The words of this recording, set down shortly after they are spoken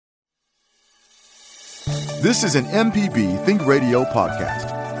This is an MPB Think Radio podcast.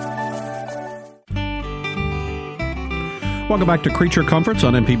 Welcome back to Creature Comforts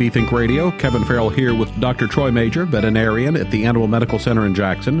on MPB Think Radio. Kevin Farrell here with Dr. Troy Major, veterinarian at the Animal Medical Center in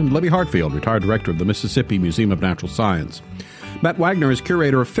Jackson, and Libby Hartfield, retired director of the Mississippi Museum of Natural Science. Matt Wagner is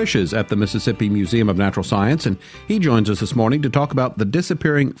curator of fishes at the Mississippi Museum of Natural Science, and he joins us this morning to talk about the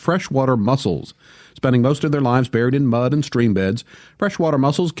disappearing freshwater mussels. Spending most of their lives buried in mud and stream beds, freshwater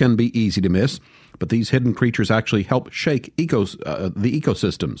mussels can be easy to miss, but these hidden creatures actually help shake the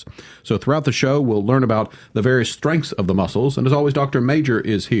ecosystems. So throughout the show, we'll learn about the various strengths of the mussels, and as always, Dr. Major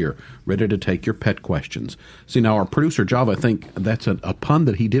is here, ready to take your pet questions. See, now our producer, Java, I think that's a pun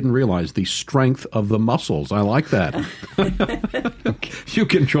that he didn't realize, the strength of the mussels. I like that. You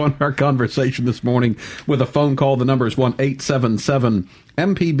can join our conversation this morning with a phone call. The number is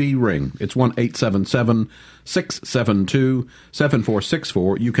 1-877-MPB-RING. It's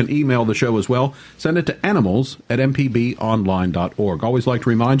 1-877-672-7464. You can email the show as well. Send it to animals@mpbonline.org. Always like to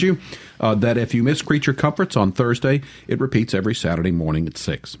remind you that if you miss Creature Comforts on Thursday, it repeats every Saturday morning at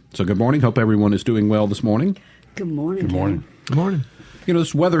 6. So good morning. Hope everyone is doing well this morning. Good morning. Good morning. Good morning. You know,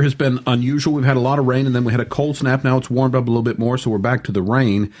 this weather has been unusual. We've had a lot of rain, and then we had a cold snap. Now it's warmed up a little bit more, so we're back to the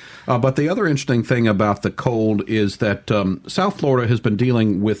rain. But the other interesting thing about the cold is that South Florida has been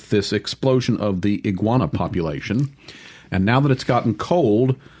dealing with this explosion of the iguana population. And now that it's gotten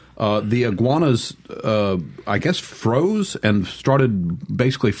cold, the iguanas, I guess, froze and started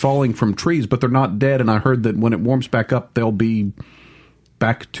basically falling from trees, but they're not dead. And I heard that when it warms back up, they'll be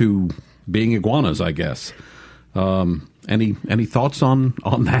back to being iguanas, I guess. Any thoughts on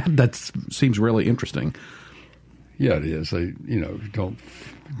that? That seems really interesting. Yeah, it is. Don't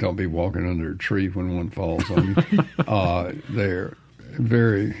be walking under a tree when one falls on you. They're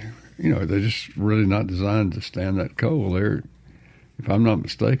very, they're just really not designed to stand that cold. If I'm not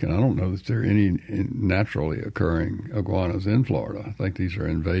mistaken, I don't know that there are any naturally occurring iguanas in Florida. I think these are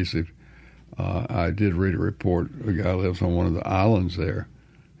invasive. I did read a report. A guy lives on one of the islands there,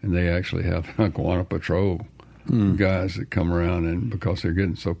 and they actually have an iguana patrol. Guys that come around, and because they're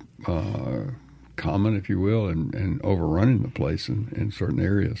getting so common, if you will, and overrunning the place in certain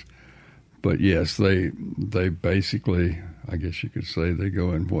areas. But yes, they basically, I guess you could say, they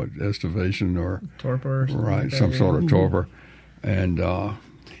go in estivation or torpor, right? Some sort of torpor, and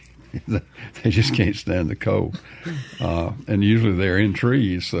they just can't stand the cold. And usually they're in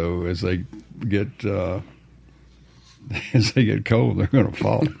trees, so as they get cold, they're going to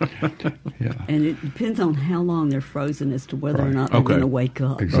fall. Yeah. And it depends on how long they're frozen as to whether or not they're going to wake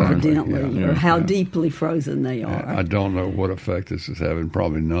up, evidently, or how deeply frozen they are. I don't know what effect this is having.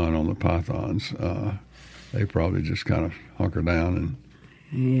 Probably none on the pythons. They probably just kind of hunker down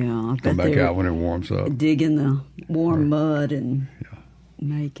and come back out when it warms up. Dig in the warm mud and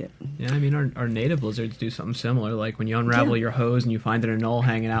make it. Yeah, I mean, our native lizards do something similar. Like when you unravel your hose and you find an anole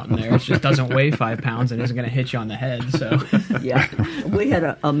hanging out in there, it just doesn't weigh 5 pounds and isn't going to hit you on the head. So yeah, we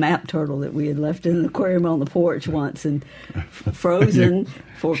had a map turtle that we had left in an aquarium on the porch once and frozen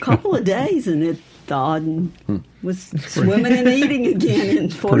for a couple of days, and it thawed and was swimming and eating again in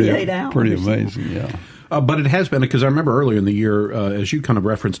 48 hours. Pretty amazing, yeah. But it has been, because I remember earlier in the year, as you kind of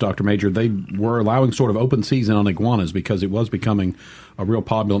referenced, Dr. Major, they were allowing sort of open season on iguanas because it was becoming a real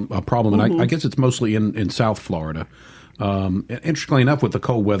problem. And I guess it's mostly in South Florida. Interestingly enough, with the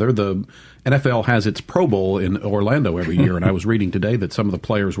cold weather, the NFL has its Pro Bowl in Orlando every year, and I was reading today that some of the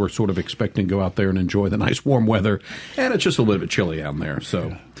players were sort of expecting to go out there and enjoy the nice warm weather, and it's just a little bit chilly out there.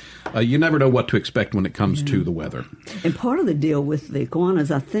 So you never know what to expect when it comes to the weather. And part of the deal with the iguanas,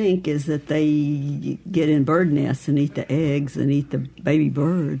 I think, is that they get in bird nests and eat the eggs and eat the baby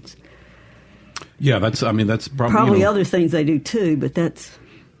birds. Yeah, that's probably other things they do too, but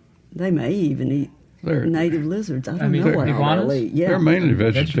they may even eat native lizards. I don't know what iguanas? they'll eat. Yeah. They're mainly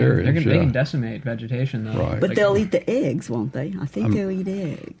vegetarians. They can decimate vegetation, though. Right. But they'll eat the eggs, won't they? I think they'll eat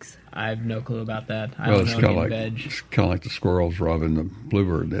eggs. I have no clue about that. It's kind of like the squirrels robbing the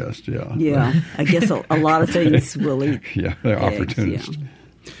bluebird nest. Yeah. Yeah, I guess a lot of things will eat. Yeah, they're opportunists.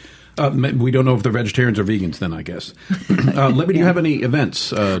 Yeah. We don't know if they're vegetarians or vegans. Then I guess. Libby, do you have any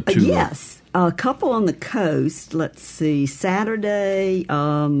events? Yes. A couple on the coast. Let's see. Saturday,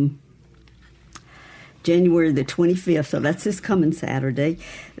 January the 25th, so that's this coming Saturday.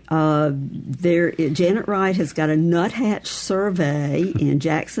 Janet Wright has got a nuthatch survey in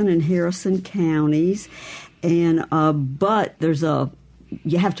Jackson and Harrison counties, and but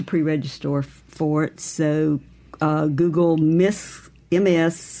you have to pre-register for it. So Google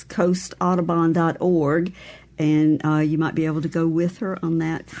mscoastaudubon.org, and you might be able to go with her on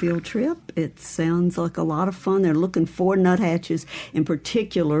that field trip. It sounds like a lot of fun. They're looking for nuthatches in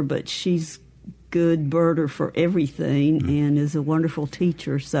particular, but she's good birder for everything and is a wonderful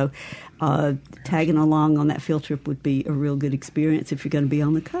teacher. So tagging along on that field trip would be a real good experience if you're going to be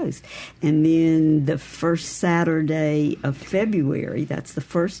on the coast. And then the first Saturday of February, that's the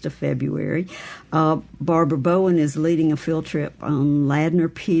 1st of February, Barbara Bowen is leading a field trip on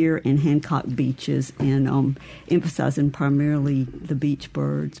Ladner Pier and Hancock beaches and emphasizing primarily the beach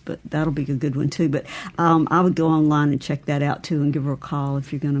birds, but that'll be a good one too. But I would go online and check that out too and give her a call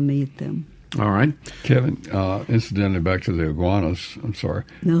if you're going to meet them. All right. Kevin, incidentally, back to the iguanas, I'm sorry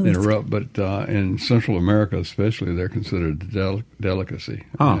to interrupt, but in Central America especially, they're considered a delicacy.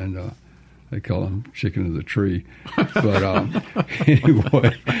 Huh. And they call them chicken of the tree. But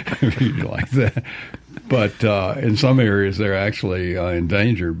anyway, if you like that. But in some areas, they're actually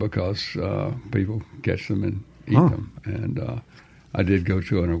endangered because people catch them and eat them. And I did go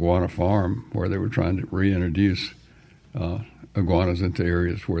to an iguana farm where they were trying to reintroduce iguanas into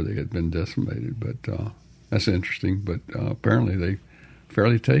areas where they had been decimated, but that's interesting. But apparently they're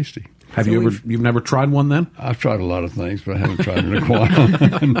fairly tasty. You've never tried one then? I've tried a lot of things, but I haven't tried an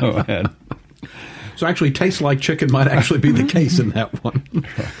iguana. No, I hadn't. So actually, tastes like chicken might actually be the case in that one.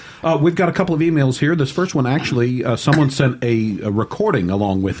 We've got a couple of emails here. This first one, actually, someone sent a recording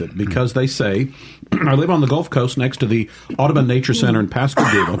along with it because they say, I live on the Gulf Coast next to the Audubon Nature Center in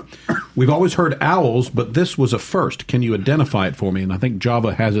Pascagoula. We've always heard owls, but this was a first. Can you identify it for me? And I think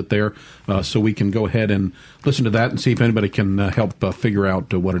Java has it there, so we can go ahead and listen to that and see if anybody can help figure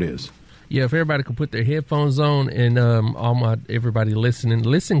out what it is. Yeah, if everybody could put their headphones on and everybody listening,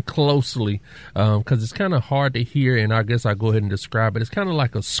 listen closely because it's kind of hard to hear, and I guess I'll go ahead and describe it. It's kind of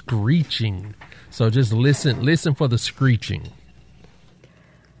like a screeching. So just listen for the screeching.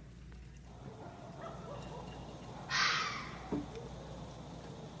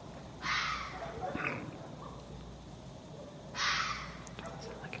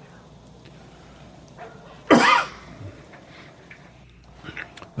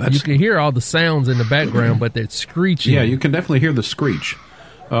 You can hear all the sounds in the background, but that screeching. Yeah, you can definitely hear the screech.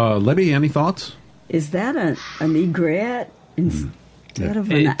 Libby, any thoughts? Is that an egret instead of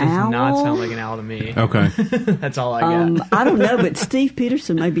an owl? It does not sound like an owl to me. Okay. That's all I got. I don't know, but Steve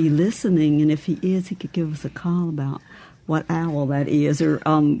Peterson may be listening, and if he is, he could give us a call about what owl that is, or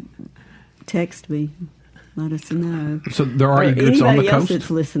text me, let us know. So there are egrets on the coast? Anybody else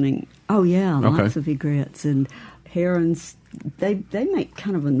that's listening? Oh, yeah, lots of egrets and herons. They make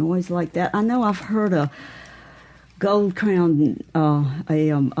kind of a noise like that. I know I've heard a gold-crowned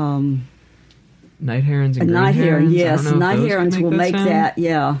night herons and night heron. Yes, night herons will make sound? that.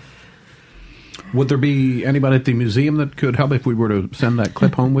 Yeah. Would there be anybody at the museum that could help if we were to send that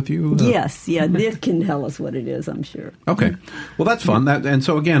clip home with you? Yes, yeah, Nick can tell us what it is, I'm sure. Okay. Well, that's fun. And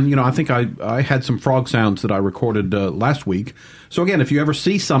so, again, I think I had some frog sounds that I recorded last week. So, again, if you ever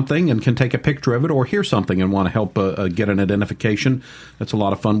see something and can take a picture of it or hear something and want to help get an identification, that's a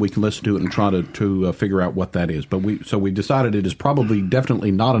lot of fun. We can listen to it and try to figure out what that is. But we decided it is probably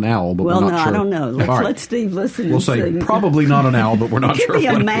definitely not an owl, but we're not sure. I don't know. Let Steve listen. We'll say probably not an owl, but we're not sure what it is. It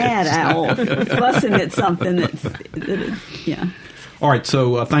could be a mad owl fussing at something yeah. All right,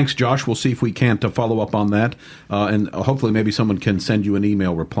 so thanks, Josh. We'll see if we can't follow up on that, and hopefully maybe someone can send you an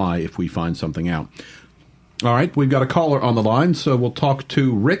email reply if we find something out. All right, we've got a caller on the line, so we'll talk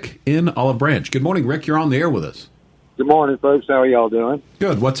to Rick in Olive Branch. Good morning, Rick. You're on the air with us. Good morning, folks. How are y'all doing?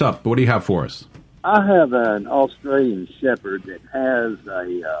 Good. What's up? What do you have for us? I have an Australian Shepherd that has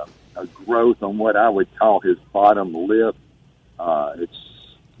a growth on what I would call his bottom lip. It's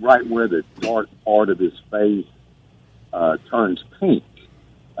right where the dark part of his face turns pink.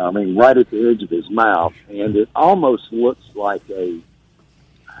 I mean, right at the edge of his mouth, and it almost looks like if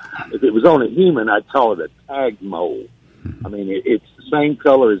it was on a human, I'd call it a tag mole. I mean, it's the same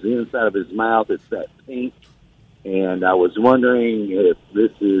color as the inside of his mouth. It's that pink, and I was wondering if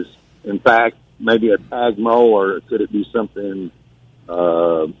this is, in fact, maybe a tag mole, or could it be something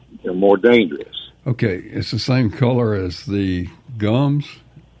more dangerous? Okay, it's the same color as the gums?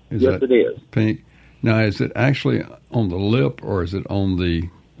 Yes, it is. Pink. Now, is it actually on the lip, or is it on the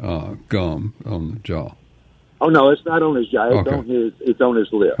gum, on the jaw? Oh, no, it's not on his jaw. It's, okay. It's on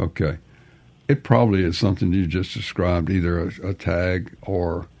his lip. Okay. It probably is something you just described, either a tag,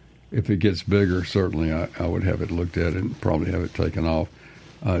 or if it gets bigger, certainly I would have it looked at and probably have it taken off.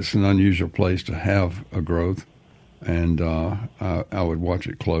 It's an unusual place to have a growth, and I would watch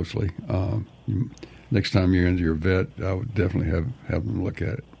it closely. Next time you're into your vet, I would definitely have them look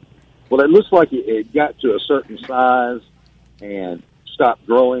at it. Well, it looks like it got to a certain size and stopped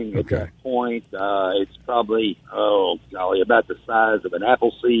growing at that point. It's probably, about the size of an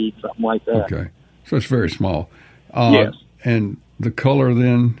apple seed, something like that. Okay. So it's very small. Yes. And the color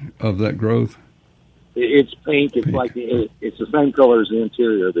then of that growth? It's pink. It's like it's the same color as the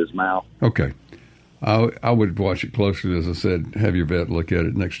interior of his mouth. Okay. I would watch it closely. As I said, have your vet look at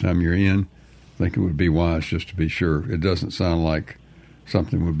it next time you're in. I think it would be wise just to be sure. It doesn't sound like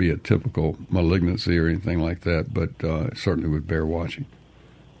something would be a typical malignancy or anything like that, but it certainly would bear watching.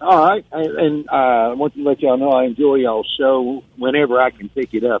 All right, and I want to let y'all know I enjoy y'all's show whenever I can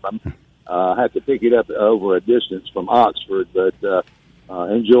pick it up. I have to pick it up over a distance from Oxford, but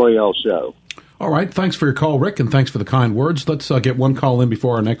enjoy y'all's show. All right, thanks for your call, Rick, and thanks for the kind words. Let's get one call in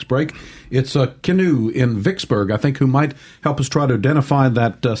before our next break. It's Canoe in Vicksburg, I think, who might help us try to identify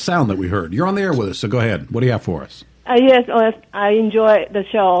that sound that we heard. You're on the air with us, so go ahead. What do you have for us? Yes, I enjoy the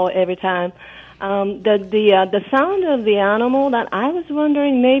show every time. The sound of the animal that I was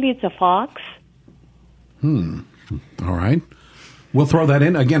wondering, maybe it's a fox. All right. We'll throw that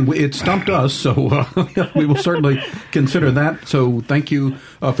in. Again, it stumped us, so we will certainly consider that. So thank you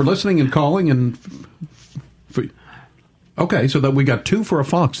for listening and calling. And okay, so that we got 2 for a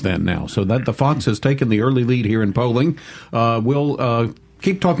fox then now. So that the fox has taken the early lead here in polling. We'll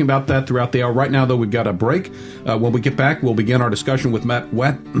keep talking about that throughout the hour. Right now, though, we've got a break. When we get back, we'll begin our discussion with Matt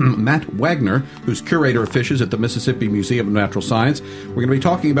Wagner, who's curator of fishes at the Mississippi Museum of Natural Science. We're going to be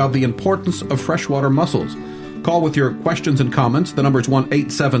talking about the importance of freshwater mussels. Call with your questions and comments. The number is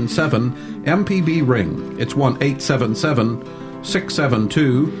 1-877-MPB-RING. It's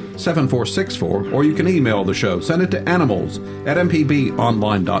 1-877-672-7464. Or you can email the show. Send it to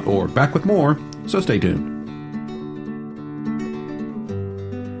animals@mpbonline.org. Back with more, so stay tuned.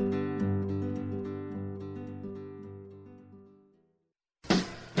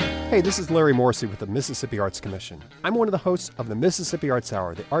 Hey, this is Larry Morrissey with the Mississippi Arts Commission. I'm one of the hosts of the Mississippi Arts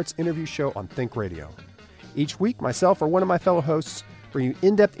Hour, the arts interview show on Think Radio. Each week, myself or one of my fellow hosts bring you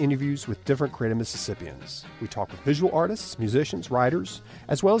in-depth interviews with different creative Mississippians. We talk with visual artists, musicians, writers,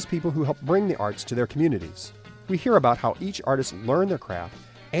 as well as people who help bring the arts to their communities. We hear about how each artist learned their craft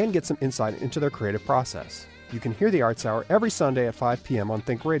and get some insight into their creative process. You can hear the Arts Hour every Sunday at 5 p.m. on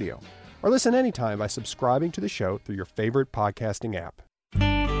Think Radio, or listen anytime by subscribing to the show through your favorite podcasting app.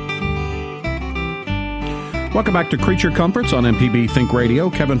 Welcome back to Creature Comforts on MPB Think Radio.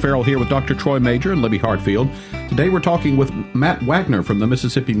 Kevin Farrell here with Dr. Troy Major and Libby Hartfield. Today we're talking with Matt Wagner from the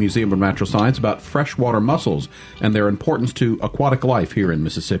Mississippi Museum of Natural Science about freshwater mussels and their importance to aquatic life here in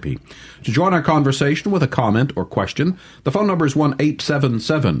Mississippi. To join our conversation with a comment or question, the phone number is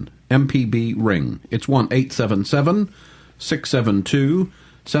 1-877-MPB-RING. It's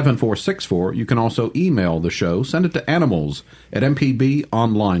 1-877-672-7464. You can also email the show. Send it to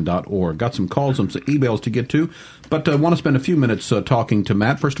animals@mpbonline.org. Got some calls and some emails to get to, but I want to spend a few minutes talking to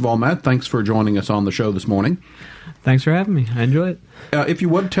Matt. First of all, Matt, thanks for joining us on the show this morning. Thanks for having me. I enjoy it. If you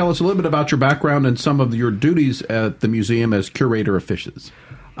would, tell us a little bit about your background and some of your duties at the museum as curator of fishes.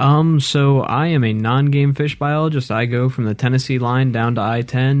 So I am a non-game fish biologist. I go from the Tennessee line down to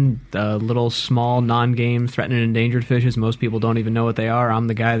I-10, little small non-game threatened and endangered fishes. Most people don't even know what they are. I'm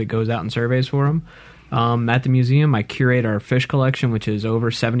the guy that goes out and surveys for them. At the museum, I curate our fish collection, which is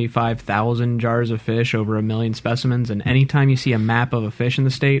over 75,000 jars of fish, over 1 million specimens. And anytime you see a map of a fish in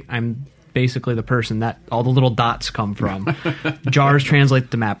the state, I'm basically the person that all the little dots come from. Jars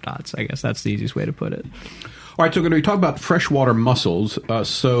translate to map dots. I guess that's the easiest way to put it. All right, so we're going to be talking about freshwater mussels.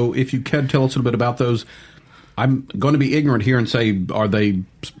 So if you can tell us a little bit about those. I'm going to be ignorant here and say, are they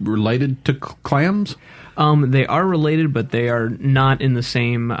related to clams? They are related, but they are not in the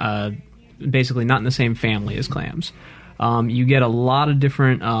same, basically not in the same family as clams. You get a lot of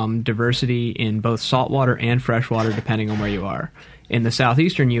different diversity in both saltwater and freshwater, depending on where you are. In the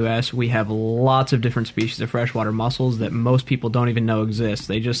southeastern U.S., we have lots of different species of freshwater mussels that most people don't even know exist.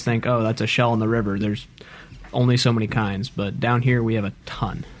 They just think, oh, that's a shell in the river. There's only so many kinds, but down here we have a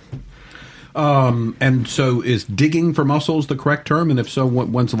ton. And so is digging for mussels the correct term? And if so,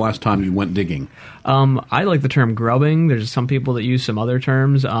 when's the last time you went digging? I like the term grubbing. There's some people that use some other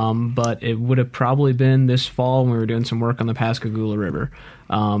terms, but it would have probably been this fall when we were doing some work on the Pascagoula River.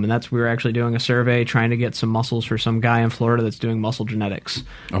 And we were actually doing a survey trying to get some mussels for some guy in Florida that's doing mussel genetics.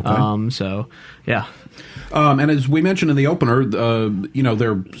 Okay. So, yeah. And as we mentioned in the opener,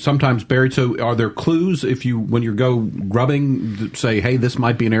 they're sometimes buried. So are there clues when you go grubbing, say, hey, this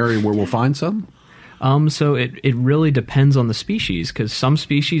might be an area where we'll find some? So it really depends on the species, because some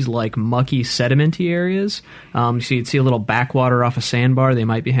species like mucky sedimenty areas, so you'd see a little backwater off a sandbar, they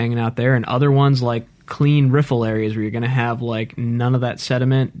might be hanging out there, and other ones like clean riffle areas where you're going to have like none of that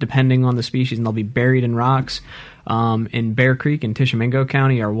sediment, depending on the species, and they'll be buried in rocks. In Bear Creek in Tishomingo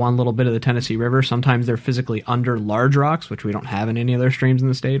County are one little bit of the Tennessee River. Sometimes they're physically under large rocks, which we don't have in any other streams in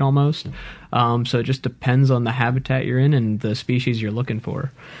the state almost. So it just depends on the habitat you're in and the species you're looking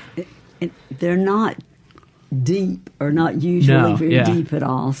for. they're not deep, or not usually very yeah. deep at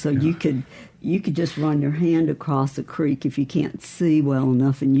all. So you could just run your hand across a creek if you can't see well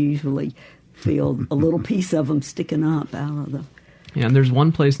enough, and usually feel a little piece of them sticking up out of the. Yeah, and there's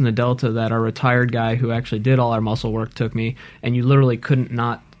one place in the Delta that our retired guy who actually did all our muscle work took me, and you literally couldn't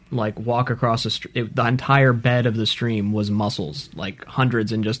not like walk across the entire bed of the stream was mussels, like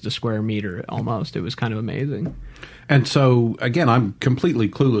hundreds in just a square meter almost. It was kind of amazing. And so, again, I'm completely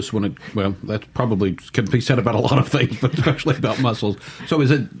clueless well, that probably can be said about a lot of things, but especially about mussels. So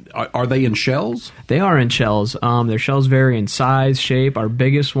are they in shells? They are in shells. Their shells vary in size, shape. Our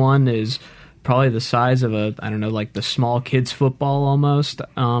biggest one is probably the size of like the small kids' football almost.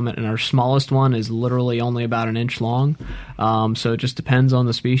 And our smallest one is literally only about an inch long. So it just depends on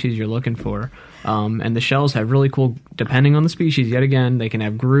the species you're looking for. And the shells have really cool, depending on the species, yet again, they can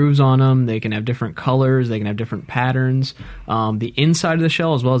have grooves on them, they can have different colors, they can have different patterns. The inside of the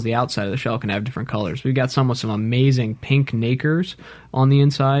shell as well as the outside of the shell can have different colors. We've got some with some amazing pink nacres on the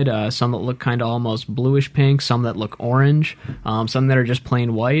inside, some that look kind of almost bluish pink, some that look orange, some that are just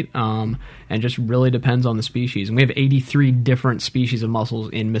plain white, and just really depends on the species. And we have 83 different species of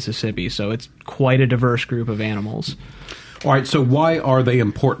mussels in Mississippi, so it's quite a diverse group of animals. All right, so why are they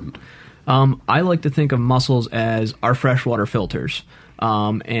important? I like to think of mussels as our freshwater filters.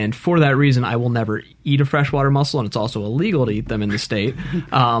 And for that reason, I will never eat a freshwater mussel, and it's also illegal to eat them in the state.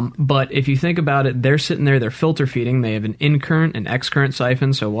 But if you think about it, they're sitting there, they're filter feeding. They have an in-current and ex-current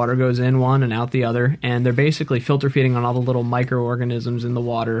siphon, so water goes in one and out the other, and they're basically filter feeding on all the little microorganisms in the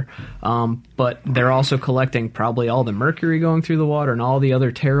water. But they're also collecting probably all the mercury going through the water and all the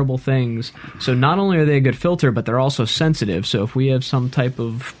other terrible things. So not only are they a good filter, but they're also sensitive. So if we have some type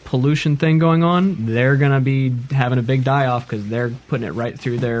of pollution thing going on, they're going to be having a big die-off because they're putting it right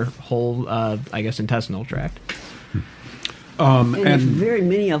through their whole, intestinal tract. And if very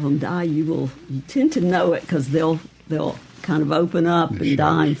many of them die, you tend to know it because they'll kind of open up and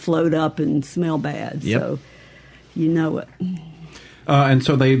die and float up and smell bad. Yep. So you know it. And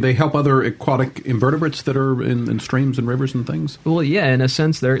so they help other aquatic invertebrates that are in streams and rivers and things? Well, yeah, in a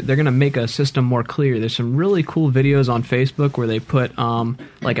sense, they're going to make a system more clear. There's some really cool videos on Facebook where they put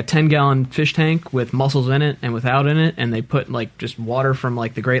like a 10-gallon fish tank with mussels in it and without in it, and they put like just water from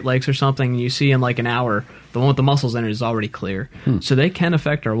like the Great Lakes or something, and you see in like an hour, the one with the mussels in it is already clear. So they can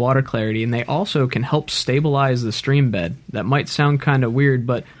affect our water clarity, and they also can help stabilize the stream bed. That might sound kind of weird,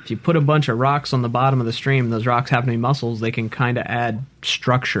 but if you put a bunch of rocks on the bottom of the stream, those rocks happen to be mussels, they can kind of add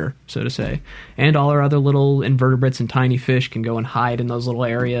structure, so to say. And all our other little invertebrates and tiny fish can go and hide in those little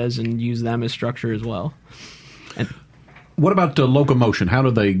areas and use them as structure as well. And what about locomotion? How do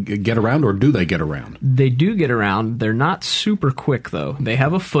they get around, or do they get around? They do get around. They're not super quick, though. They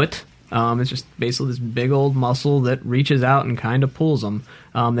have a foot. It's just basically this big old mussel that reaches out and kind of pulls them.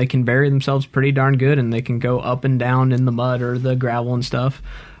 They can bury themselves pretty darn good, and they can go up and down in the mud or the gravel and stuff.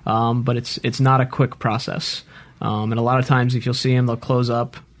 But it's not a quick process. And a lot of times, if you'll see them, they'll close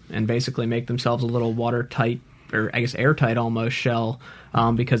up and basically make themselves a little watertight, or I guess airtight almost, shell.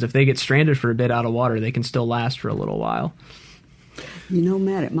 Because if they get stranded for a bit out of water, they can still last for a little while. You know,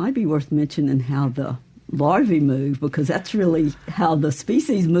 Matt, it might be worth mentioning how the larvae move, because that's really how the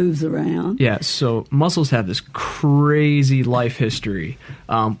species moves around. Yeah, so mussels have this crazy life history.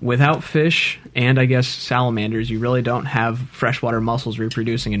 Without fish and, I guess, salamanders, you really don't have freshwater mussels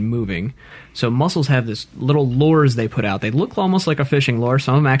reproducing and moving. So mussels have this little lures they put out. They look almost like a fishing lure.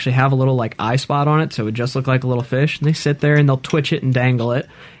 Some of them actually have a little like eye spot on it, so it would just look like a little fish. And they sit there and they'll twitch it and dangle it.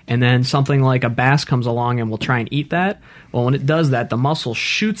 And then something like a bass comes along and will try and eat that. Well, when it does that, the mussel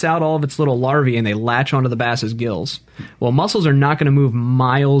shoots out all of its little larvae and they latch onto the bass's gills. Well, mussels are not going to move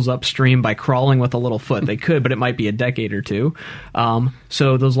miles upstream by crawling with a little foot. They could, but it might be a decade or two.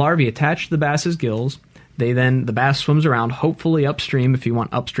 So those larvae attach to the bass's gills. The bass swims around, hopefully upstream if you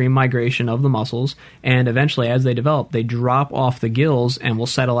want upstream migration of the mussels, and eventually as they develop, they drop off the gills and will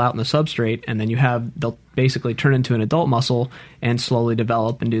settle out in the substrate, and then they'll basically turn into an adult mussel and slowly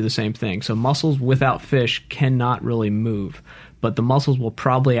develop and do the same thing. So mussels without fish cannot really move, but the mussels will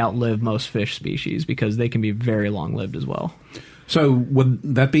probably outlive most fish species because they can be very long-lived as well. So would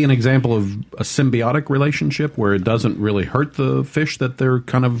that be an example of a symbiotic relationship where it doesn't really hurt the fish that they're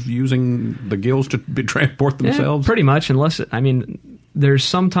kind of using the gills to transport themselves? Yeah, pretty much, unless there's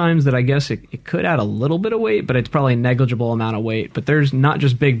sometimes that I guess it could add a little bit of weight, but it's probably a negligible amount of weight. But there's not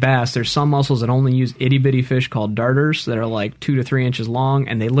just big bass. There's some mussels that only use itty-bitty fish called darters that are like 2 to 3 inches long,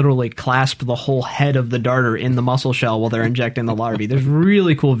 and they literally clasp the whole head of the darter in the mussel shell while they're injecting the larvae. There's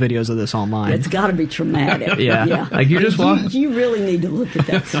really cool videos of this online. It's got to be traumatic. Yeah. Like you just walk. You really need to look at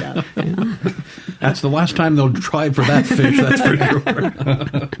that stuff. That's the last time they'll try for that fish, that's for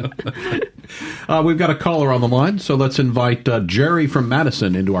sure. We've got a caller on the line, so let's invite Jerry from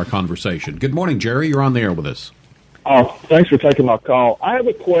Madison into our conversation. Good morning, Jerry. You're on the air with us. Thanks for taking my call. I have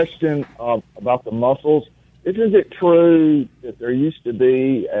a question about the mussels. Isn't it true that there used to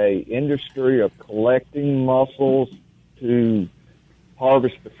be a industry of collecting mussels to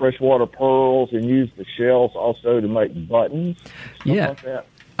harvest the freshwater pearls and use the shells also to make buttons? Like that?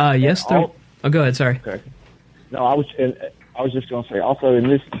 Yes. Go ahead. Sorry. Okay. No, I was just going to say also,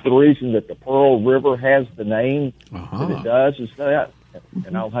 and this is the reason that the Pearl River has the name that it does, is that.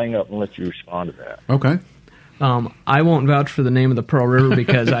 And I'll hang up and let you respond to that. Okay. I won't vouch for the name of the Pearl River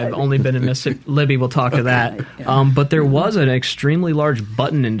because I've only been in Mississippi. Libby will talk to that. But there was an extremely large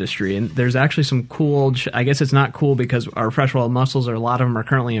button industry, and there's actually some cool. I guess it's not cool because our freshwater mussels, a lot of them are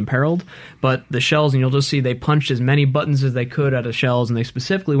currently imperiled. But the shells, and you'll just see they punched as many buttons as they could out of shells, and they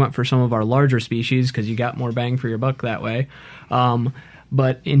specifically went for some of our larger species because you got more bang for your buck that way.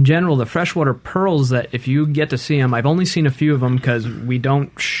 But in general, the freshwater pearls, that if you get to see them, I've only seen a few of them because we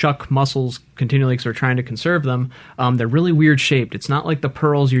don't shuck mussels continually because we're trying to conserve them. They're really weird shaped. It's not like the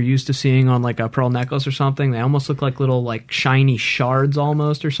pearls you're used to seeing on like a pearl necklace or something. They almost look like little like shiny shards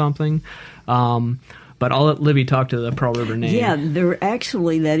almost or something. But I'll let Libby talk to the Pearl River name. Yeah,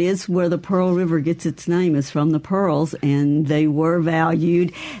 that is where the Pearl River gets its name, is from the pearls, and they were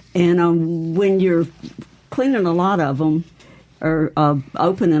valued. And when you're cleaning a lot of them, or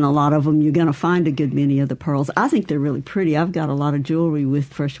opening a lot of them, you're going to find a good many of the pearls. I think they're really pretty. I've got a lot of jewelry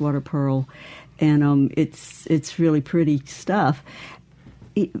with freshwater pearl, and it's really pretty stuff.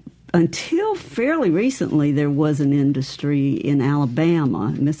 Until fairly recently, there was an industry in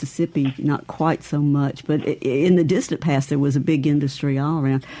Alabama. Mississippi, not quite so much, but in the distant past, there was a big industry all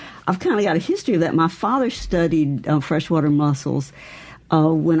around. I've kind of got a history of that. My father studied freshwater mussels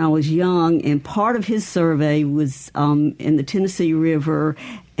when I was young, and part of his survey was in the Tennessee River,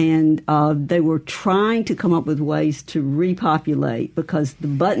 and they were trying to come up with ways to repopulate because the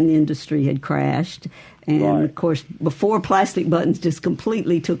button industry had crashed. And, of course, before plastic buttons just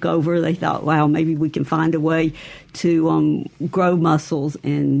completely took over, they thought, wow, maybe we can find a way to grow mussels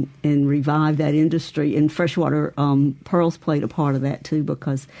and revive that industry. And freshwater pearls played a part of that, too,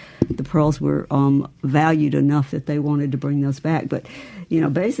 because the pearls were valued enough that they wanted to bring those back. But,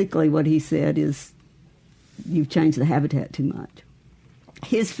 basically what he said is you've changed the habitat too much.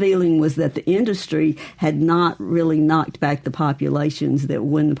 His feeling was that the industry had not really knocked back the populations, that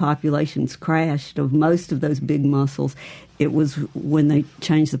when the populations crashed of most of those big mussels, it was when they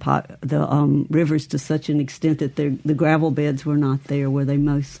changed the rivers to such an extent that the gravel beds were not there where they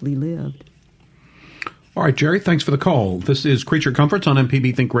mostly lived. All right, Jerry, thanks for the call. This is Creature Comforts on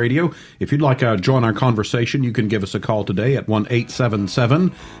MPB Think Radio. If you'd like to join our conversation, you can give us a call today at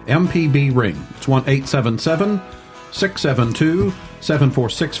 1-877-MPB-RING. It's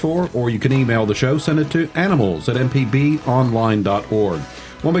 1-877-672-7464, or you can email the show. Send it to animals@mpbonline.org.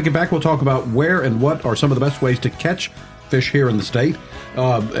 When we get back, we'll talk about where and what are some of the best ways to catch fish here in the state.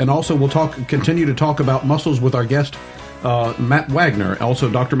 And also we'll continue to talk about mussels with our guest, Matt Wagner. Also,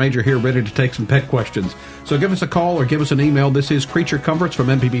 Dr. Major here, ready to take some pet questions. So give us a call or give us an email. This is Creature Comforts from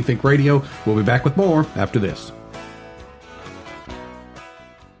MPB Think Radio. We'll be back with more after this.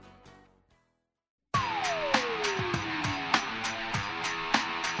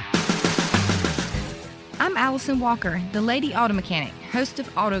 I'm Allison Walker, the Lady Auto Mechanic, host of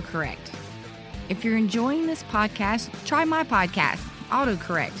AutoCorrect. If you're enjoying this podcast, try my podcast,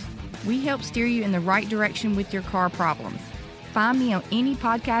 AutoCorrect. We help steer you in the right direction with your car problems. Find me on any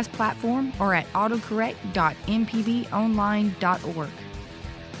podcast platform or at autocorrect.mpbonline.org.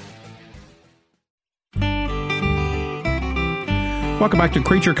 Welcome back to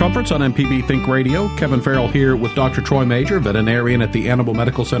Creature Comforts on MPB Think Radio. Kevin Farrell here with Dr. Troy Major, veterinarian at the Animal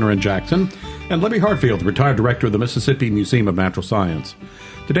Medical Center in Jackson, and Libby Hartfield, retired director of the Mississippi Museum of Natural Science.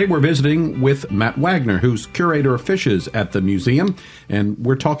 Today we're visiting with Matt Wagner, who's curator of fishes at the museum, and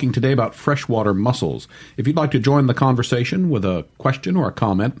we're talking today about freshwater mussels. If you'd like to join the conversation with a question or a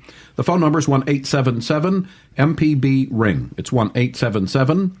comment, the phone number is 1-877-MPB-RING. It's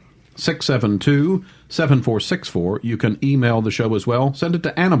 1-877-672-7464. You can email the show as well. Send it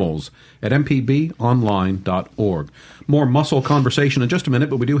to animals@mpbonline.org. More mussel conversation in just a minute,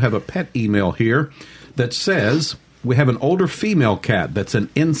 but we do have a pet email here that says, we have an older female cat that's an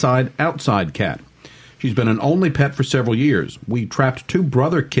inside-outside cat. She's been an only pet for several years. We trapped 2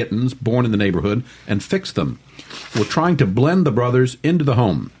 brother kittens born in the neighborhood and fixed them. We're trying to blend the brothers into the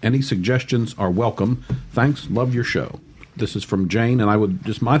home. Any suggestions are welcome. Thanks. Love your show. This is from Jane, and I would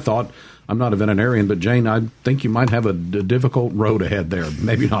just my thought. I'm not a veterinarian, but Jane, I think you might have a difficult road ahead there.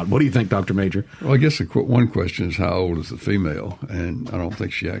 Maybe not. What do you think, Dr. Major? Well, I guess one question is how old is the female, and I don't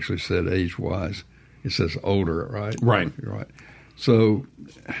think she actually said age-wise. It says older, right? Right. Right. So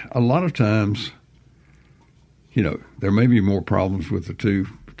a lot of times, there may be more problems with the two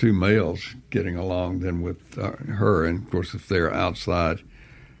males getting along than with her. And, of course, if they're outside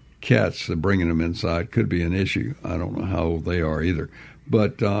cats, bringing them inside could be an issue. I don't know how old they are either.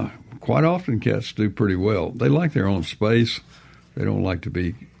 But quite often cats do pretty well. They like their own space. They don't like to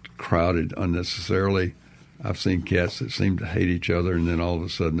be crowded unnecessarily. I've seen cats that seem to hate each other, and then all of a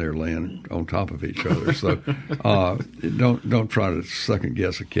sudden they're laying on top of each other. So don't try to second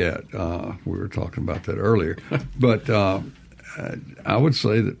guess a cat. We were talking about that earlier. But I would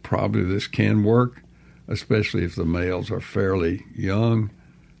say that probably this can work, especially if the males are fairly young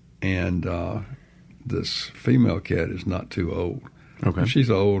and this female cat is not too old. Okay. If she's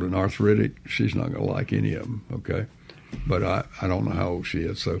old and arthritic, she's not going to like any of them, okay? But I don't know how old she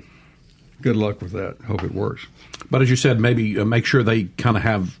is, so good luck with that. Hope it works. But as you said, maybe make sure they kind of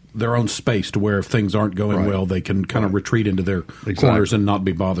have their own space to where if things aren't going well, they can kind of retreat into their corners and not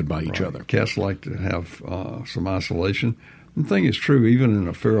be bothered by each other. Cats like to have some isolation. The thing is true even in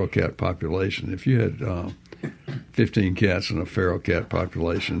a feral cat population. If you had 15 cats in a feral cat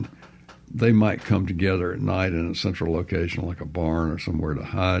population, they might come together at night in a central location like a barn or somewhere to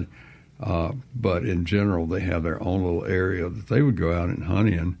hide. But in general, they have their own little area that they would go out and hunt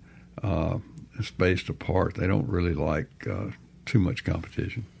in, spaced apart. They don't really like too much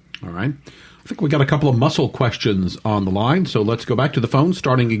competition. All right. I think we got a couple of muscle questions on the line, so let's go back to the phone,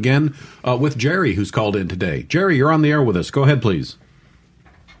 starting again with Jerry, who's called in today. Jerry, you're on the air with us. Go ahead, please.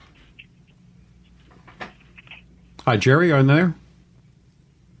 Hi, Jerry, are you there?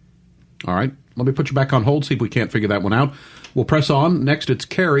 All right. Let me put you back on hold, see if we can't figure that one out. We'll press on. Next, it's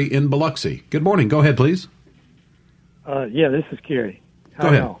Carrie in Biloxi. Good morning. Go ahead, please. Yeah, this is Carrie. Go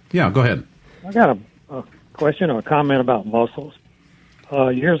ahead. Yeah, go ahead. I got a question or a comment about mussels.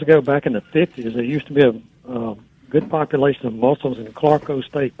 Years ago, back in the 50s, there used to be a good population of mussels in Clarko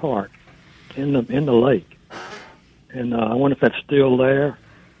State Park in the lake. And I wonder if that's still there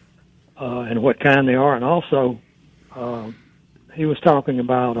and what kind they are. And also, he was talking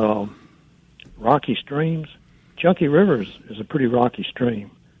about rocky streams. Chunky River is a pretty rocky stream.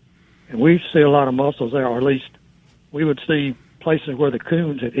 And we see a lot of mussels there, or at least we would see places where the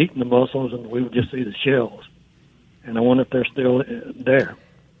coons had eaten the mussels and we would just see the shells. And I wonder if they're still there.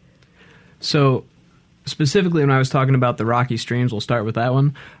 So, specifically when I was talking about the rocky streams, we'll start with that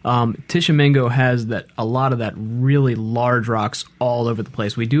one. Tishomingo has a lot of that really large rocks all over the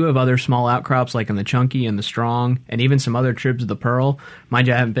place. We do have other small outcrops like in the Chunky and the Strong, and even some other tribs of the Pearl. Mind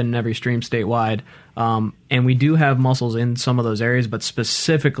you, I haven't been in every stream statewide. And we do have mussels in some of those areas, but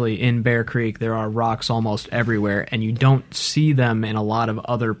specifically in Bear Creek, there are rocks almost everywhere, and you don't see them in a lot of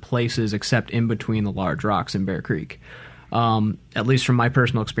other places except in between the large rocks in Bear Creek. At least from my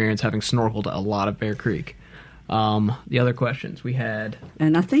personal experience, having snorkeled a lot of Bear Creek. The other questions we had...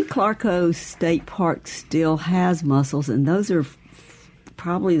 And I think Clarko State Park still has mussels, and those are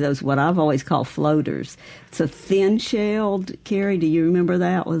probably those what I've always called floaters. It's a thin-shelled, Carrie, do you remember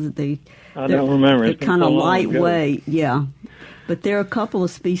that? Was it I don't remember. They're kind of lightweight, yeah. But there are a couple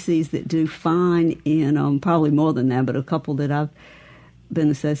of species that do fine in, probably more than that, but a couple that I've been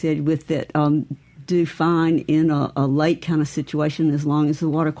associated with that do fine in a lake kind of situation as long as the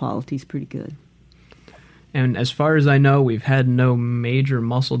water quality is pretty good. And as far as I know, we've had no major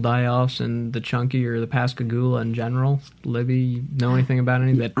mussel die-offs in the Chunky or the Pascagoula in general. Libby, you know anything about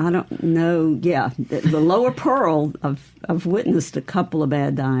any that? I don't know. Yeah, the Lower Pearl, I've witnessed a couple of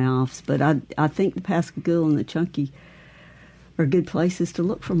bad die-offs, but I think the Pascagoula and the Chunky are good places to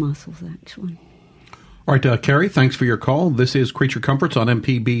look for mussels, actually. All right, Carrie, thanks for your call. This is Creature Comforts on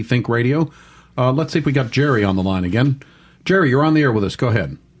MPB Think Radio. Let's see if we got Jerry on the line again. Jerry, you're on the air with us. Go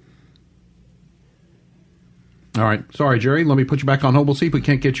ahead. All right. Sorry, Jerry. Let me put you back on hold. We'll see if we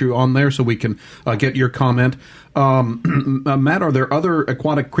can't get you on there so we can get your comment. Matt, are there other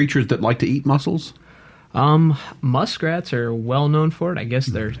aquatic creatures that like to eat mussels? Muskrats are well known for it. I guess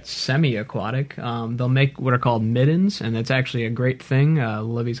they're semi-aquatic. They'll make what are called middens, and that's actually a great thing.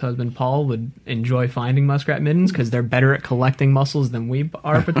 Libby's husband, Paul, would enjoy finding muskrat middens because they're better at collecting mussels than we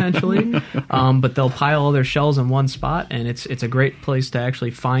are potentially. But they'll pile all their shells in one spot, and it's a great place to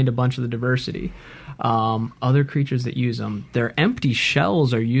actually find a bunch of the diversity. Other creatures that use them, their empty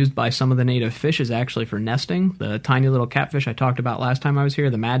shells are used by some of the native fishes actually for nesting. The tiny little catfish I talked about last time I was here,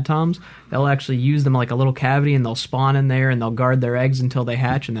 the mad toms, they'll actually use them like a little cavity and they'll spawn in there and they'll guard their eggs until they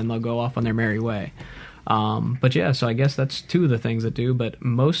hatch and then they'll go off on their merry way. But yeah, so I guess that's two of the things that do. But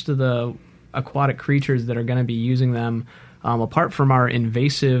most of the aquatic creatures that are going to be using them, apart from our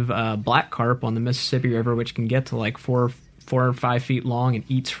invasive black carp on the Mississippi River, which can get to like 4 or 5 feet long and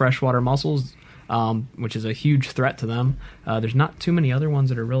eats freshwater mussels, which is a huge threat to them. There's not too many other ones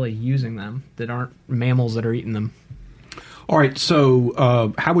that are really using them that aren't mammals that are eating them. All right,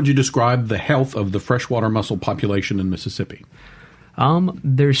 so how would you describe the health of the freshwater mussel population in Mississippi?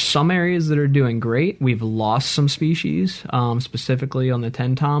 There's some areas that are doing great. We've lost some species, specifically on the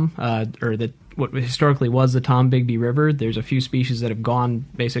Tenn-Tom, or what historically was the Tombigbee River. There's a few species that have gone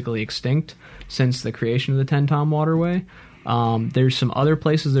basically extinct since the creation of the Tenn-Tom waterway. There's some other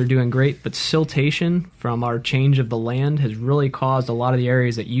places that are doing great, but siltation from our change of the land has really caused a lot of the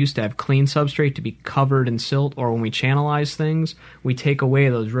areas that used to have clean substrate to be covered in silt, or when we channelize things, we take away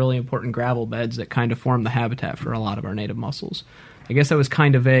those really important gravel beds that kind of form the habitat for a lot of our native mussels. I guess that was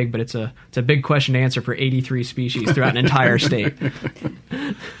kind of vague, but it's a big question to answer for 83 species throughout an entire state.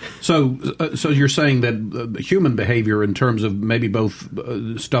 So you're saying that human behavior in terms of maybe both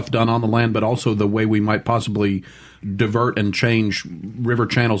stuff done on the land, but also the way we might possibly divert and change river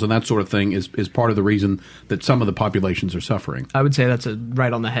channels and that sort of thing is part of the reason that some of the populations are suffering. I would say that's a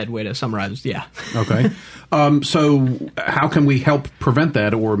right on the head way to summarize. Yeah. Okay. So how can we help prevent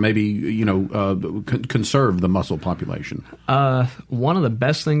that, or maybe conserve the mussel population? One of the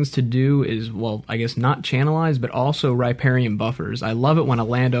best things to do is, well, I guess not channelize, but also riparian buffers. I love it when a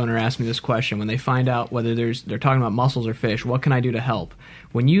landowner asks me this question when they find out whether they're talking about mussels or fish. What can I do to help?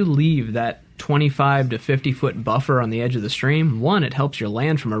 When you leave that 25 to 50 foot buffer on the edge of the stream, one, it helps your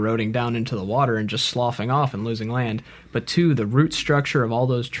land from eroding down into the water and just sloughing off and losing land. But two, the root structure of all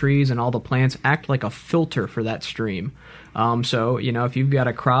those trees and all the plants act like a filter for that stream. So, if you've got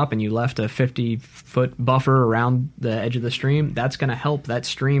a crop and you left a 50-foot buffer around the edge of the stream, that's going to help that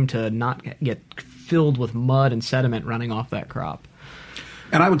stream to not get filled with mud and sediment running off that crop.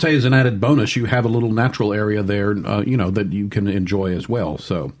 And I would say as an added bonus, you have a little natural area there, that you can enjoy as well.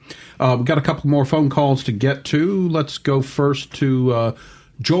 So we've got a couple more phone calls to get to. Let's go first to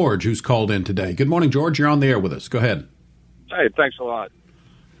George, who's called in today. Good morning, George. You're on the air with us. Go ahead. Hey, thanks a lot.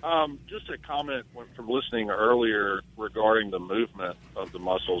 Just a comment from listening earlier regarding the movement of the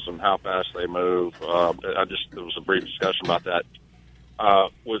mussels and how fast they move. There was a brief discussion about that.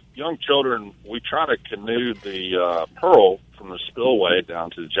 With young children, we try to canoe the Pearl from the spillway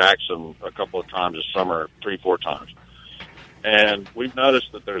down to Jackson a couple of times this summer, 3-4 times. And we've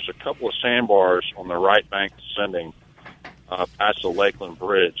noticed that there's a couple of sandbars on the right bank descending past the Lakeland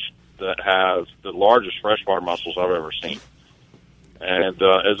Bridge that have the largest freshwater mussels I've ever seen. And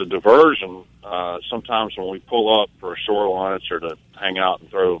as a diversion, sometimes when we pull up for a shore lunch or to hang out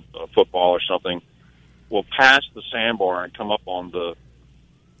and throw a football or something, we'll pass the sandbar and come up on the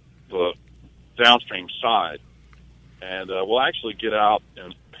downstream side. And we'll actually get out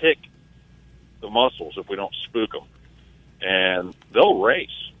and pick the mussels if we don't spook them. And they'll race.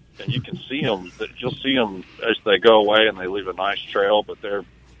 And you can see them. You'll see them as they go away, and they leave a nice trail. But they're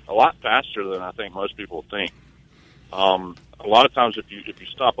a lot faster than I think most people think. A lot of times if you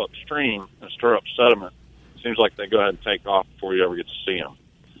stop upstream and stir up sediment, it seems like they go ahead and take off before you ever get to see them.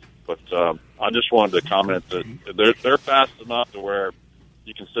 But I just wanted to comment that they're fast enough to where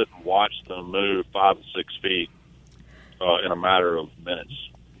you can sit and watch them move 5 to 6 feet in a matter of minutes.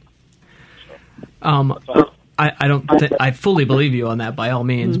 So, I fully believe you on that by all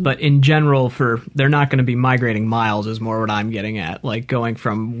means, but in general, they're not going to be migrating miles is more what I'm getting at, like going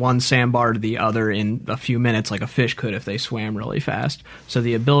from one sandbar to the other in a few minutes like a fish could if they swam really fast. So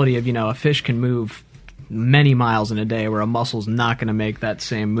the ability of, a fish can move many miles in a day where a mussel's not going to make that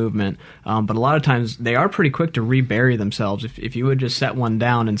same movement. But a lot of times they are pretty quick to rebury themselves. If you would just set one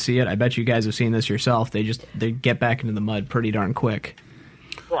down and see it, I bet you guys have seen this yourself. They get back into the mud pretty darn quick.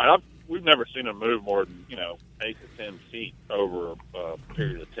 Right. We've never seen them move more than, 8 to 10 feet over a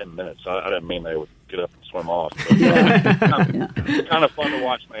period of 10 minutes. I didn't mean they would get up and swim off. But, kind of fun to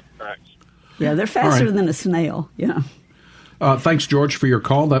watch their tracks. Yeah, they're faster than a snail. Yeah. Thanks, George, for your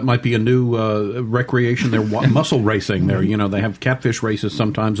call. That might be a new recreation. They're mussel racing there. They have catfish races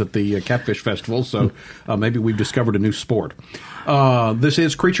sometimes at the Catfish Festival, so maybe we've discovered a new sport. This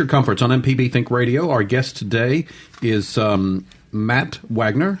is Creature Comforts on MPB Think Radio. Our guest today is Matt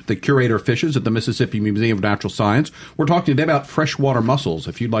Wagner, the curator of fishes at the Mississippi Museum of Natural Science. We're talking today about freshwater mussels.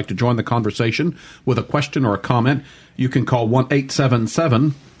 If you'd like to join the conversation with a question or a comment, you can call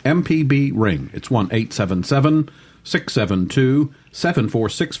 1-877-MPB-RING. It's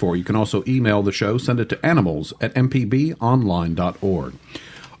 1-877-672-7464. You can also email the show. Send it to animals@mpbonline.org.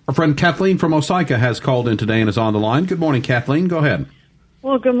 Our friend Kathleen from Osika has called in today and is on the line. Good morning, Kathleen. Go ahead.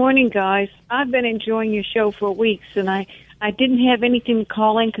 Well, good morning, guys. I've been enjoying your show for weeks, and I didn't have anything to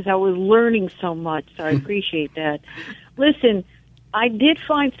call in because I was learning so much, so I appreciate that. Listen, I did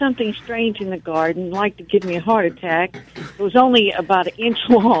find something strange in the garden, like to give me a heart attack. It was only about an inch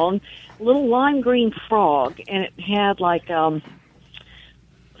long, a little lime green frog, and it had like sort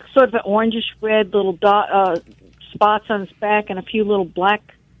of an orangish red little spots on its back and a few little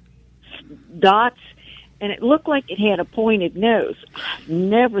black dots. And it looked like it had a pointed nose. I've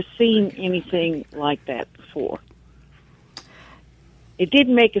never seen anything like that before. It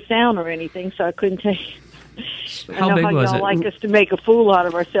didn't make a sound or anything, so I couldn't tell you. How big was y'all it? like us to make a fool out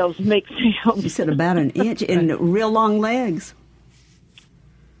of ourselves and make sounds. You said about an inch and real long legs.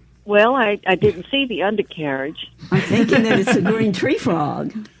 Well, I didn't see the undercarriage. I'm thinking that it's a green tree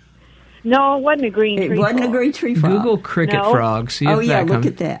frog. No, it wasn't a green tree frog. It wasn't a green tree frog. Google cricket frog. See if look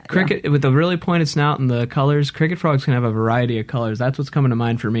at that. Cricket with the really pointed snout and the colors. Cricket frogs can have a variety of colors. That's what's coming to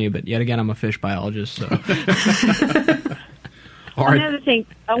mind for me. But yet again, I'm a fish biologist. So. Another thing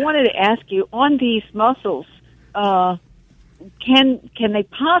I wanted to ask you on these mussels, can they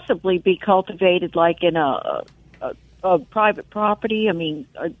possibly be cultivated like in a private property? I mean,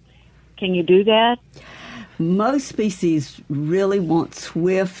 can you do that? Most species really want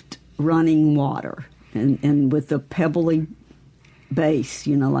swift running water, and with a pebbly base,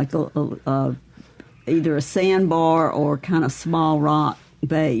 like either a sandbar or kind of small rock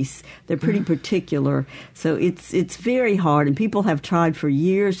base. They're pretty particular, so it's very hard, and people have tried for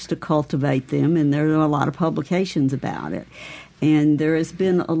years to cultivate them, and there are a lot of publications about it, and there has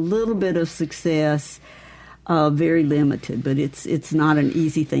been a little bit of success, very limited, but it's not an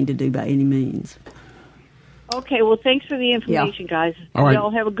easy thing to do by any means. Okay, well, thanks for the information, guys. All right.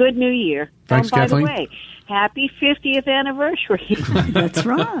 Y'all have a good new year. Thanks, by Kathleen. the way, happy 50th anniversary. That's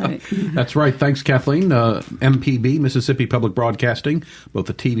right. That's right. Thanks, Kathleen. MPB, Mississippi Public Broadcasting, both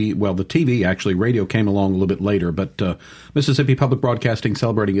the TV, actually, radio came along a little bit later, but Mississippi Public Broadcasting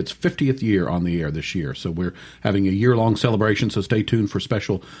celebrating its 50th year on the air this year. So we're having a year-long celebration, so stay tuned for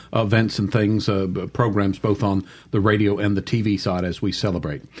special events and things, programs both on the radio and the TV side as we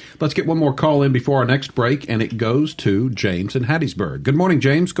celebrate. Let's get one more call in before our next break, and it goes to James in Hattiesburg. Good morning,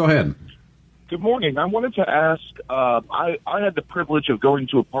 James. Go ahead. Good morning. I wanted to ask, I had the privilege of going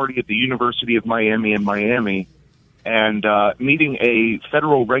to a party at the University of Miami in Miami and meeting a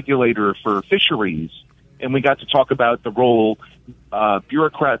federal regulator for fisheries. And we got to talk about the role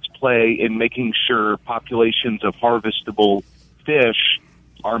bureaucrats play in making sure populations of harvestable fish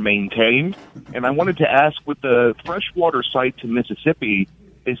are maintained. And I wanted to ask, with the freshwater sites in Mississippi,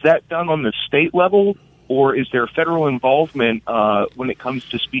 is that done on the state level? Or is there federal involvement when it comes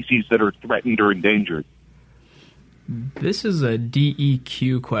to species that are threatened or endangered? This is a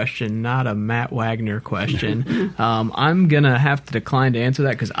DEQ question, not a Matt Wagner question. I'm going to have to decline to answer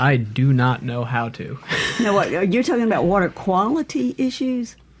that because I do not know how to. Now, what, you're talking about water quality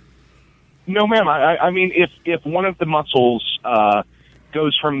issues? No, ma'am. I mean, if one of the mussels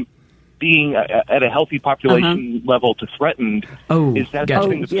goes from being at a healthy population level to threatened, is that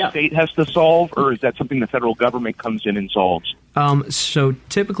something that the state has to solve, or is that something the federal government comes in and solves? So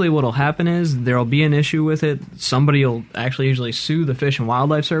typically what will happen is there will be an issue with it. Somebody will actually usually sue the Fish and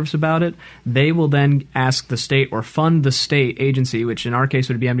Wildlife Service about it. They will then ask the state or fund the state agency, which in our case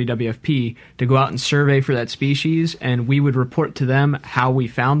would be MDWFP, to go out and survey for that species, and we would report to them how we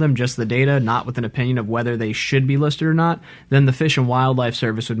found them, just the data, not with an opinion of whether they should be listed or not. Then the Fish and Wildlife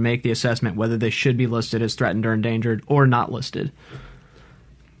Service would make the assessment whether they should be listed as threatened or endangered or not listed.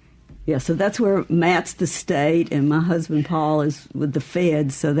 Yeah, so that's where Matt's the state, and my husband Paul is with the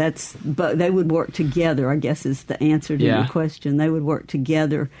feds. So but they would work together, I guess, is the answer to your question. They would work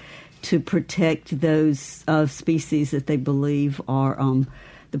together to protect those species that they believe are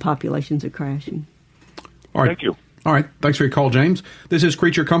the populations are crashing. All right. Thank you. All right. Thanks for your call, James. This is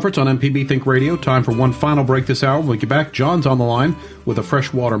Creature Comforts on MPB Think Radio. Time for one final break this hour. When we get back, John's on the line with a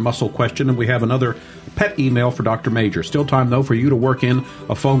freshwater mussel question, and we have another pet email for Dr. Major. Still time, though, for you to work in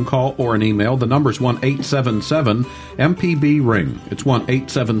a phone call or an email. The number is 1-877-MPB-RING. It's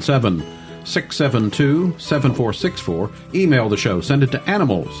 1-877-672-7464. Email the show. Send it to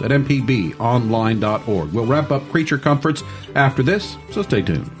animals@mpbonline.org. We'll wrap up Creature Comforts after this, so stay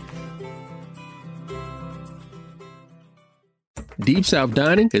tuned. Deep South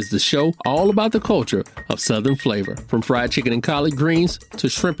Dining is the show all about the culture of Southern flavor, from fried chicken and collard greens to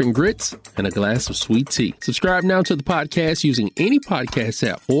shrimp and grits and a glass of sweet tea. Subscribe now to the podcast using any podcast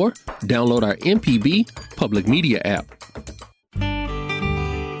app or download our MPB Public Media app.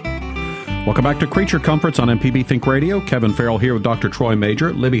 Welcome back to Creature Comforts on MPB Think Radio. Kevin Farrell here with Dr. Troy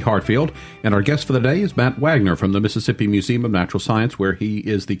Major, Libby Hartfield, and our guest for the day is Matt Wagner from the Mississippi Museum of Natural Science, where he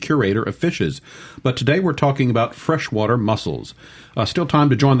is the curator of fishes. But today we're talking about freshwater mussels. Still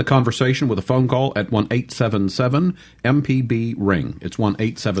time to join the conversation with a phone call at 1-877-MPB-RING. It's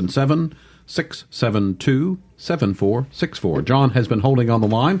 1-877-672-7464. John has been holding on the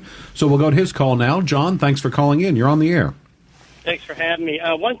line, so we'll go to his call now. John, thanks for calling in. You're on the air. Thanks for having me.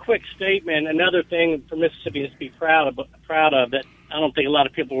 One quick statement. Another thing for Mississippi to be proud of that I don't think a lot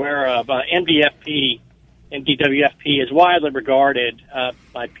of people are aware of. MDWFP is widely regarded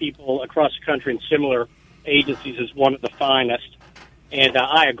by people across the country and similar agencies as one of the finest. And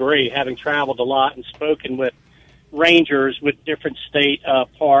I agree, having traveled a lot and spoken with rangers with different state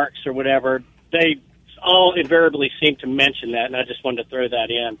parks or whatever, they all invariably seem to mention that, and I just wanted to throw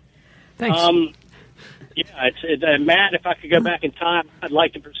that in. Thanks. Yeah, Matt, if I could go back in time, I'd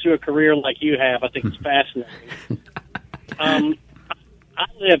like to pursue a career like you have. I think it's fascinating. I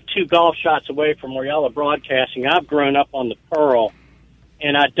live 2 golf shots away from where y'all are broadcasting. I've grown up on the Pearl,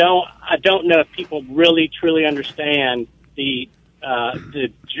 and I don't know if people really truly understand the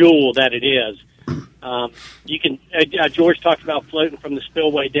jewel that it is. You can George talked about floating from the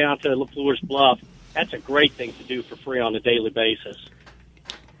spillway down to LaFleur's Bluff. That's a great thing to do for free on a daily basis.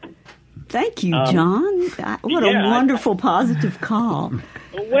 Thank you, John. What a wonderful, positive call.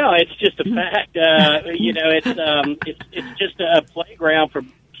 Well, it's just a fact. It's just a playground for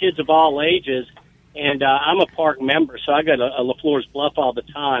kids of all ages, and I'm a park member, so I go to LaFleur's Bluff all the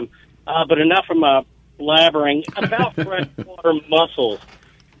time. But enough from blabbering about freshwater mussels.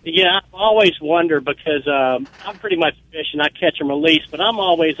 Yeah, I've always wondered because I'm pretty much fishing. I catch and release, but I'm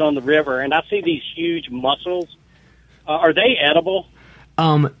always on the river, and I see these huge mussels. Are they edible?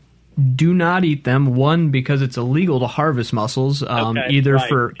 Do not eat them. One, because it's illegal to harvest mussels, either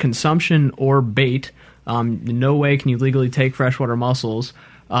for consumption or bait. No way can you legally take freshwater mussels.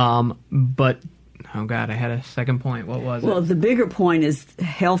 But, oh God, I had a second point. What was it? Well, the bigger point is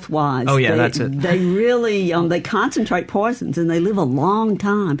health-wise. Oh, yeah, that's it. They really, they concentrate poisons, and they live a long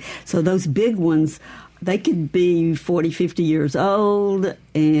time. So those big ones, they could be 40, 50 years old,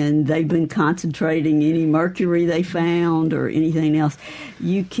 and they've been concentrating any mercury they found or anything else.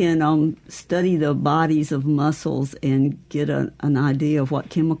 You can study the bodies of mussels and get an idea of what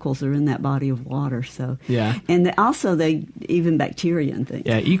chemicals are in that body of water. So yeah, and also they even bacteria and things.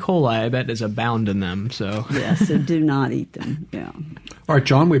 Yeah, E. coli, I bet, is abound in them. So yeah, so do not eat them. Yeah. All right,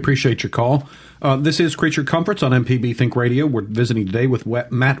 John, we appreciate your call. This is Creature Comforts on MPB Think Radio. We're visiting today with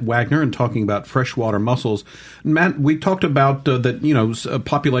Matt Wagner and talking about freshwater mussels. Matt, we talked about that,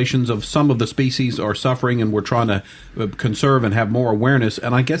 populations of some of the species are suffering, and we're trying to conserve and have more awareness.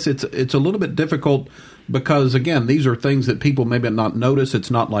 And I guess it's a little bit difficult because, again, these are things that people maybe not notice. It's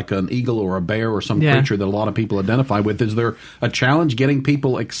not like an eagle or a bear or some creature that a lot of people identify with. Is there a challenge getting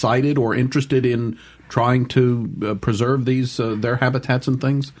people excited or interested in trying to preserve these their habitats and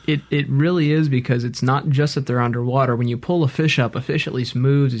things? It really is, because it's not just that they're underwater. When you pull a fish up, a fish at least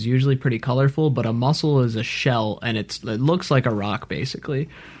moves, is usually pretty colorful, but a mussel is a shell, and it looks like a rock, basically.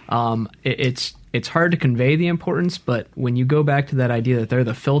 It's hard to convey the importance, but when you go back to that idea that they're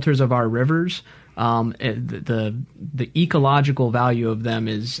the filters of our rivers, the ecological value of them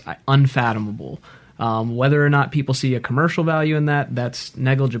is unfathomable. Whether or not people see a commercial value in that, that's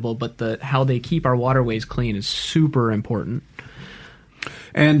negligible, but how they keep our waterways clean is super important.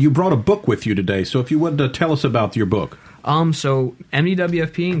 And you brought a book with you today, so if you would tell us about your book. So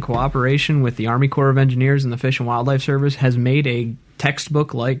MDWFP, in cooperation with the Army Corps of Engineers and the Fish and Wildlife Service, has made a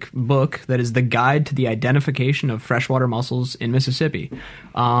textbook-like book that is the guide to the identification of freshwater mussels in Mississippi.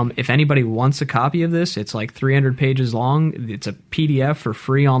 If anybody wants a copy of this, it's like 300 pages long. It's a PDF for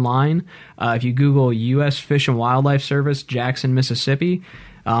free online. If you Google U.S. Fish and Wildlife Service, Jackson, Mississippi,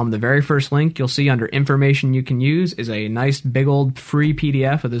 the very first link you'll see under information you can use is a nice big old free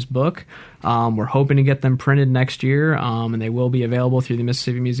PDF of this book. We're hoping to get them printed next year, and they will be available through the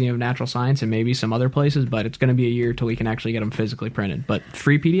Mississippi Museum of Natural Science and maybe some other places, but it's going to be a year till we can actually get them physically printed. But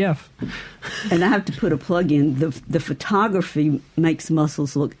free PDF. And I have to put a plug in. The photography makes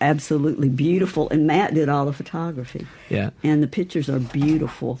mussels look absolutely beautiful, and Matt did all the photography. Yeah. And the pictures are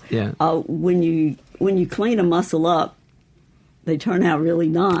beautiful. Yeah. When you clean a mussel up, they turn out really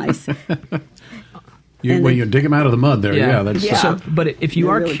nice. When you dig them out of the mud there, So, but if you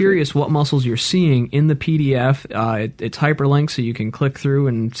are really curious what mussels you're seeing in the PDF, it's hyperlinked, so you can click through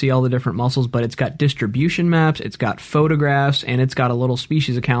and see all the different mussels, but it's got distribution maps, it's got photographs, and it's got a little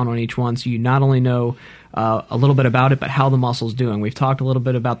species account on each one, so you not only know a little bit about it, but how the mussel's doing. We've talked a little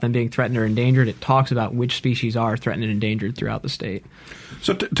bit about them being threatened or endangered. It talks about which species are threatened and endangered throughout the state.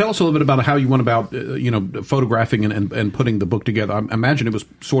 So tell us a little bit about how you went about, photographing and putting the book together. I imagine it was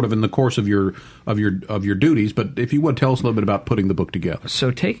sort of in the course of your duties, but if you would tell us a little bit about putting the book together.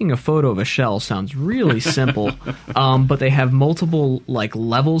 So taking a photo of a shell sounds really simple, but they have multiple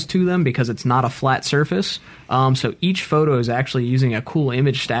levels to them because it's not a flat surface. So each photo is actually using a cool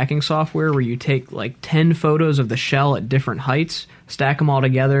image stacking software where you take 10 photos of the shell at different heights, stack them all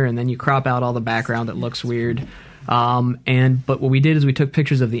together, and then you crop out all the background that looks weird. But what we did is we took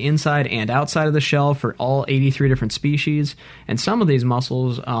pictures of the inside and outside of the shell for all 83 different species. And some of these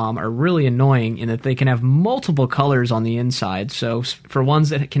mussels are really annoying in that they can have multiple colors on the inside. So for ones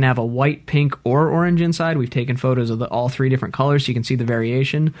that can have a white, pink, or orange inside, we've taken photos of all 3 different colors so you can see the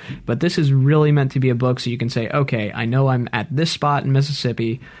variation. But this is really meant to be a book so you can say, okay, I know I'm at this spot in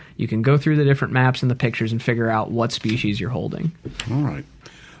Mississippi. You can go through the different maps and the pictures and figure out what species you're holding. All right.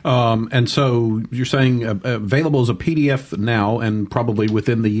 And so you're saying available as a PDF now, and probably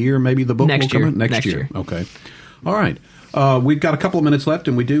within the year, maybe the book will come in? Next year. Okay. All right. We've got a couple of minutes left,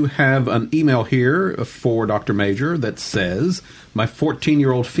 and we do have an email here for Dr. Major that says, my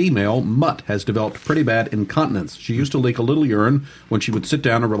 14-year-old female mutt has developed pretty bad incontinence. She used to leak a little urine when she would sit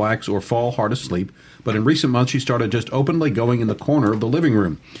down and relax or fall hard asleep, but in recent months she started just openly going in the corner of the living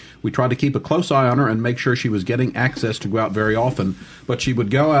room. We tried to keep a close eye on her and make sure she was getting access to go out very often, but she would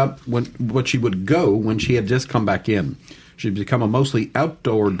go when she had just come back in. She's become a mostly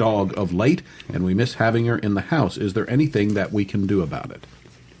outdoor dog of late, and we miss having her in the house. Is there anything that we can do about it?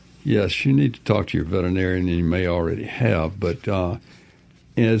 Yes, you need to talk to your veterinarian, and you may already have, but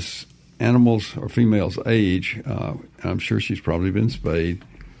as animals or females age, I'm sure she's probably been spayed,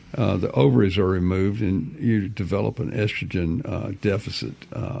 the ovaries are removed and you develop an estrogen deficit.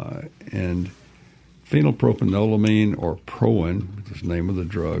 And phenylpropanolamine, or Proin, which is the name of the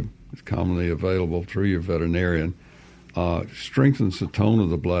drug, is commonly available through your veterinarian, strengthens the tone of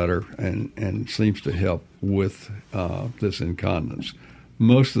the bladder and seems to help with this incontinence.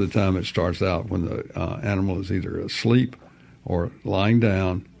 Most of the time it starts out when the animal is either asleep or lying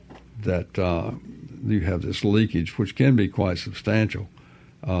down, that you have this leakage, which can be quite substantial.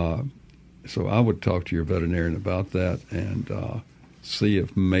 So I would talk to your veterinarian about that and see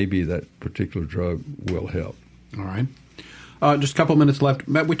if maybe that particular drug will help. All right. Just a couple minutes left.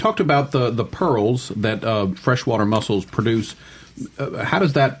 Matt, we talked about the pearls that freshwater mussels produce. How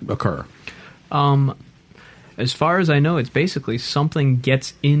does that occur? As far as I know, it's basically something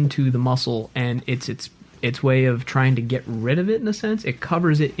gets into the mussel, and its way of trying to get rid of it, in a sense. It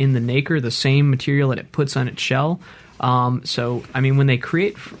covers it in the nacre, the same material that it puts on its shell. So, I mean, when they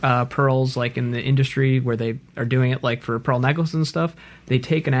create pearls, like in the industry where they are doing it, like for pearl necklaces and stuff, they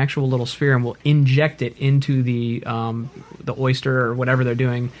take an actual little sphere and will inject it into the oyster or whatever they're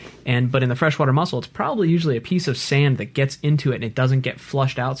doing. But in the freshwater mussel, it's probably usually a piece of sand that gets into it and it doesn't get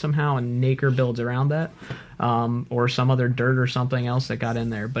flushed out somehow, and nacre builds around that, or some other dirt or something else that got in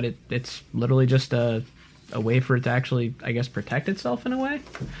there. But it's literally just a way for it to actually, I guess, protect itself in a way.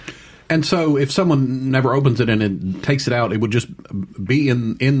 And so if someone never opens it and it takes it out, it would just be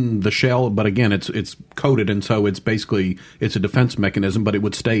in the shell. But again, it's coated, and so it's a defense mechanism, but it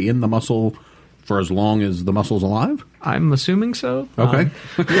would stay in the mussel for as long as the mussel's alive? I'm assuming so. Okay.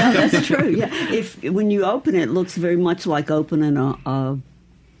 Yeah, that's true. Yeah, when you open it, it looks very much like opening any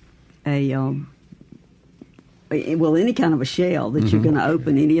kind of a shell that you're going to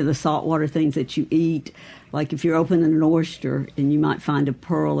open, any of the saltwater things that you eat. Like if you're opening an oyster and you might find a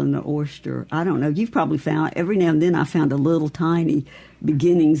pearl in the oyster. I don't know. You've probably found, every now and then I found a little tiny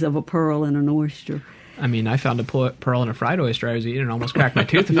beginnings of a pearl in an oyster. I mean, I found a pearl in a fried oyster I was eating and almost cracked my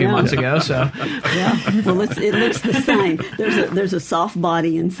tooth a few months ago. So, yeah, well, it looks the same. There's a soft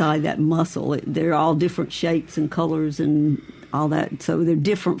body inside that mussel. They're all different shapes and colors and all that. So they're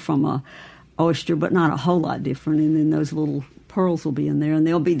different from a oyster, but not a whole lot different. And then those little pearls will be in there, and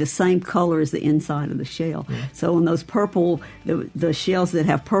they'll be the same color as the inside of the shell. Yeah. So in those purple, the shells that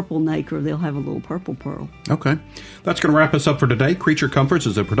have purple nacre, they'll have a little purple pearl. Okay. That's going to wrap us up for today. Creature Comforts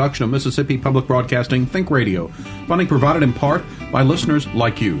is a production of Mississippi Public Broadcasting Think Radio. Funding provided in part by listeners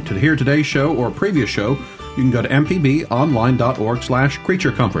like you. To hear today's show or a previous show, you can go to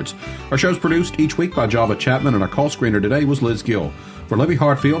mpbonline.org/Creature Comforts. Our show is produced each week by Java Chapman, and our call screener today was Liz Gill. For Libby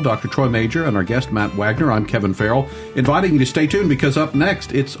Hartfield, Dr. Troy Major, and our guest Matt Wagner, I'm Kevin Farrell, inviting you to stay tuned because up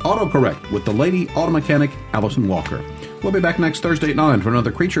next, it's AutoCorrect with the lady auto mechanic Allison Walker. We'll be back next Thursday at 9 for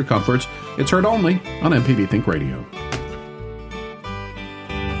another Creature Comforts. It's heard only on MPB Think Radio.